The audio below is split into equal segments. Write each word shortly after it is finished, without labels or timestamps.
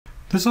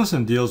This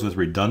lesson deals with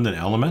redundant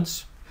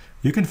elements.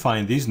 You can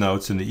find these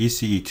notes in the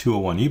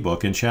ECE201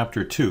 ebook in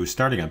Chapter 2,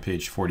 starting on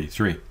page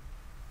 43.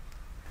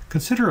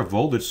 Consider a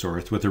voltage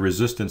source with a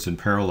resistance in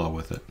parallel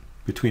with it,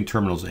 between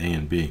terminals A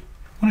and B.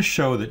 I want to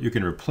show that you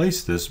can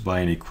replace this by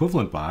an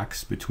equivalent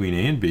box between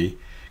A and B,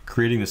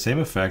 creating the same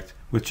effect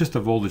with just a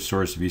voltage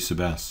source V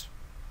sub S.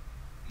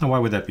 Now, why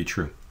would that be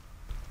true?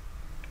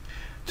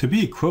 To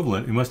be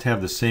equivalent, we must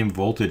have the same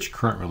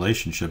voltage-current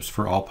relationships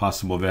for all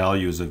possible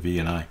values of V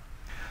and I.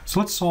 So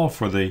let's solve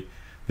for the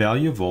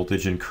value of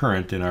voltage and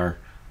current in our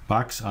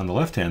box on the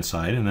left-hand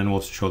side, and then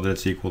we'll show that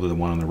it's equal to the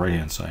one on the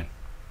right-hand side.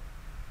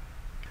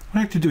 What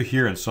I like to do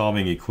here in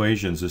solving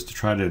equations is to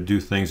try to do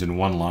things in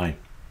one line.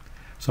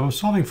 So I'm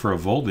solving for a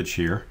voltage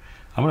here.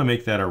 I'm going to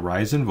make that a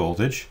rise in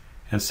voltage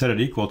and set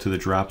it equal to the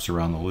drops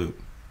around the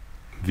loop.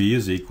 V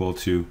is equal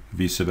to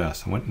V sub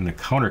S. I went in a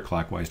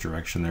counterclockwise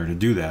direction there to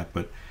do that,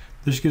 but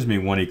this gives me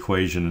one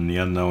equation in the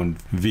unknown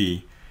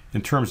V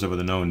in terms of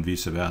the known V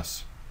sub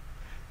S.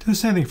 Do the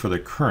same thing for the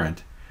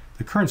current.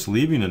 The current's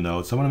leaving the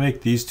node, so I'm going to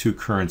make these two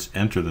currents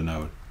enter the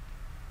node.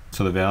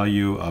 So the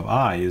value of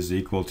I is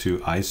equal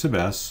to I sub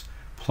S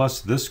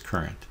plus this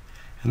current.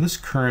 And this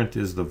current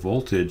is the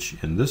voltage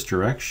in this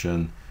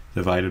direction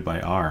divided by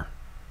R.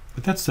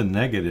 But that's the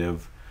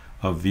negative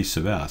of V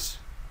sub S.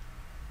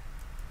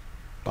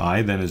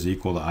 I then is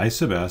equal to I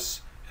sub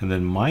S and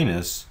then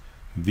minus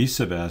V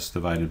sub S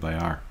divided by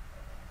R.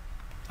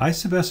 I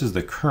sub S is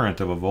the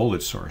current of a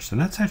voltage source, and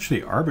that's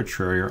actually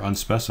arbitrary or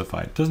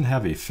unspecified. It doesn't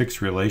have a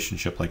fixed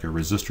relationship like a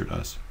resistor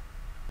does.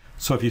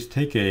 So if you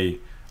take a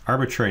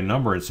arbitrary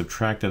number and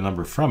subtract a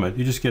number from it,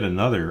 you just get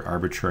another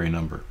arbitrary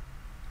number.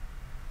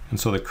 And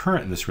so the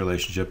current in this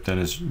relationship then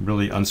is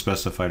really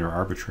unspecified or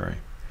arbitrary.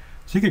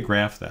 So you could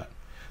graph that.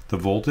 The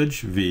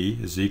voltage, V,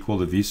 is equal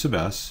to V sub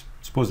S.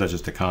 Suppose that's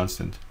just a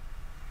constant.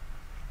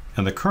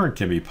 And the current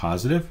can be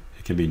positive,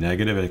 it can be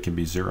negative, and it can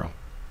be zero.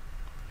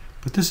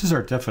 But this is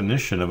our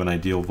definition of an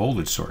ideal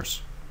voltage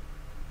source.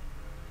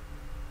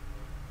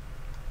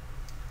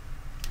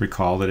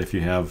 Recall that if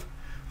you have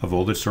a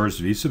voltage source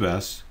V sub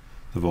S,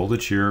 the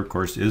voltage here, of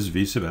course, is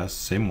V sub S,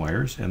 same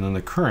wires, and then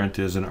the current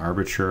is an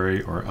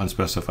arbitrary or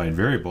unspecified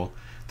variable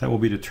that will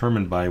be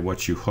determined by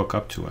what you hook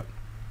up to it.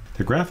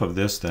 The graph of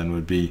this then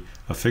would be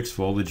a fixed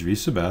voltage V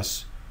sub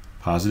S,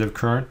 positive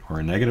current, or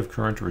a negative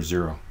current, or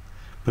zero.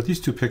 But these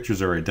two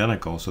pictures are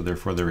identical, so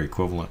therefore they're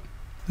equivalent.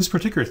 This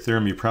particular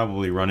theorem you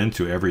probably run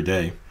into every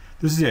day.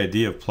 This is the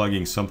idea of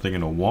plugging something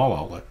in a wall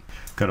outlet.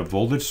 You've got a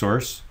voltage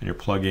source, and you're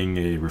plugging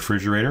a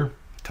refrigerator,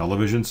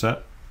 television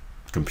set,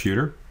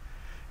 computer,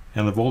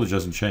 and the voltage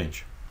doesn't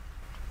change.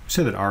 We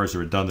say that R is a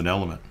redundant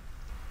element.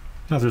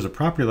 Now, if there's a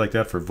property like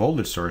that for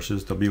voltage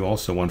sources, there'll be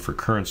also one for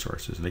current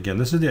sources. And again,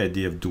 this is the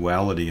idea of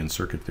duality in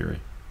circuit theory.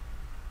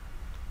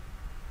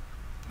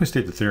 Let me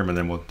state the theorem, and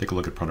then we'll take a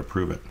look at how to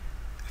prove it.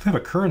 If I have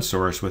a current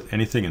source with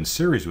anything in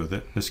series with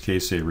it, in this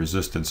case a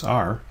resistance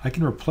R, I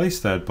can replace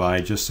that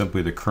by just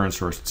simply the current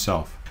source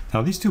itself.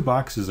 Now, these two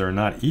boxes are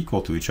not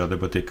equal to each other,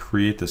 but they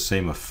create the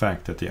same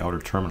effect at the outer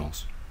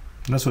terminals.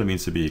 And that's what it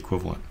means to be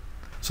equivalent.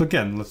 So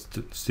again, let's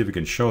see if we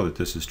can show that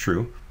this is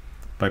true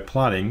by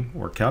plotting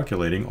or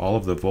calculating all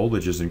of the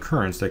voltages and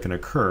currents that can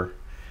occur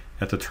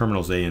at the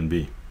terminals A and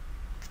B.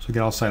 So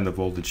again, I'll sign the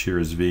voltage here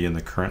as V and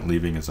the current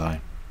leaving as I.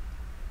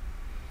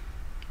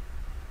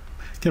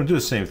 Again, I'll do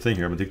the same thing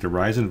here. I'm going to take the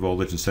rise in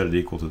voltage and set it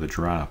equal to the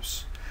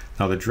drops.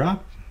 Now the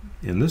drop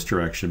in this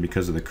direction,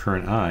 because of the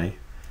current I,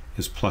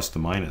 is plus to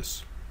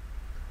minus.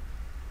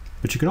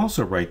 But you can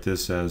also write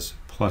this as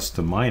plus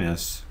to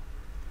minus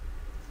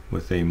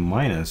with a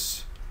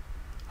minus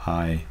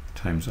I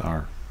times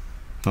R.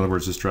 In other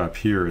words, this drop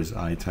here is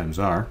I times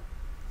R,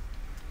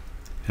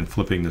 and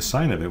flipping the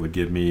sign of it would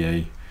give me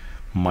a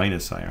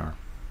minus IR.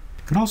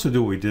 You can also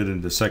do what we did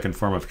in the second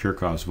form of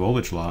Kirchhoff's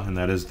voltage law, and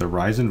that is the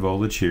rise in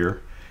voltage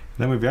here.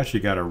 Then we've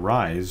actually got a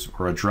rise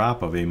or a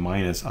drop of a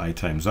minus I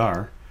times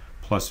R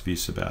plus V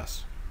sub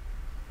S.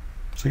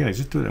 So again, I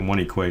just do it in one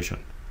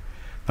equation.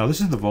 Now this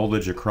is the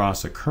voltage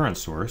across a current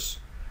source,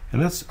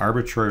 and that's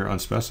arbitrary or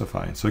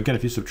unspecified. So again,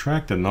 if you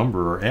subtract a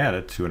number or add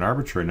it to an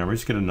arbitrary number, you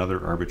just get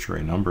another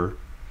arbitrary number.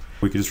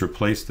 We could just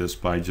replace this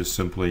by just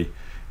simply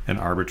an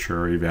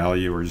arbitrary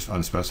value or just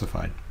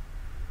unspecified.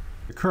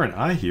 The current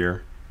I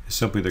here is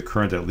simply the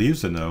current that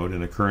leaves the node,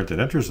 and the current that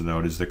enters the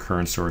node is the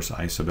current source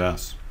I sub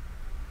S.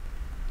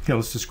 Okay,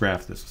 let's just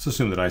graph this. Let's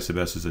assume that I sub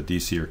S is a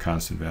DC or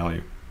constant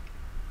value.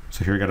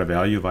 So here I got a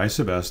value of I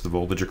sub S. The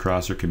voltage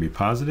across it can be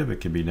positive,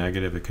 it can be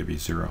negative, it could be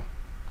zero.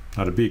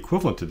 Now to be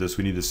equivalent to this,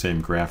 we need the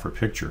same graph or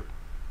picture.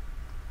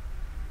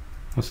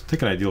 Let's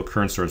take an ideal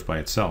current source by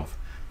itself.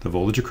 The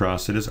voltage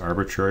across it is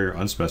arbitrary or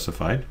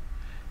unspecified,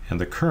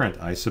 and the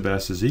current I sub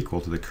S is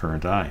equal to the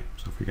current I.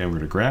 So if we were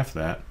to graph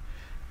that,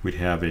 we'd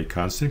have a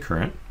constant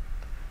current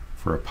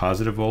for a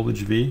positive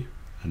voltage V,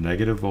 a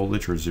negative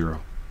voltage, or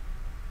zero.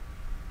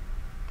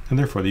 And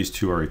therefore these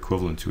two are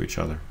equivalent to each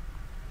other.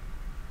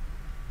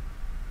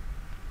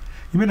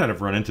 You may not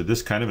have run into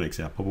this kind of an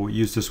example, but we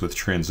use this with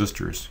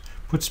transistors.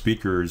 Put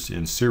speakers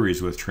in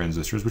series with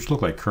transistors, which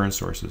look like current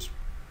sources.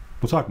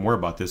 We'll talk more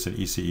about this in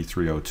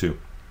ECE201msu.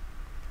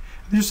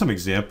 These are some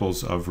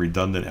examples of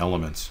redundant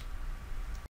elements.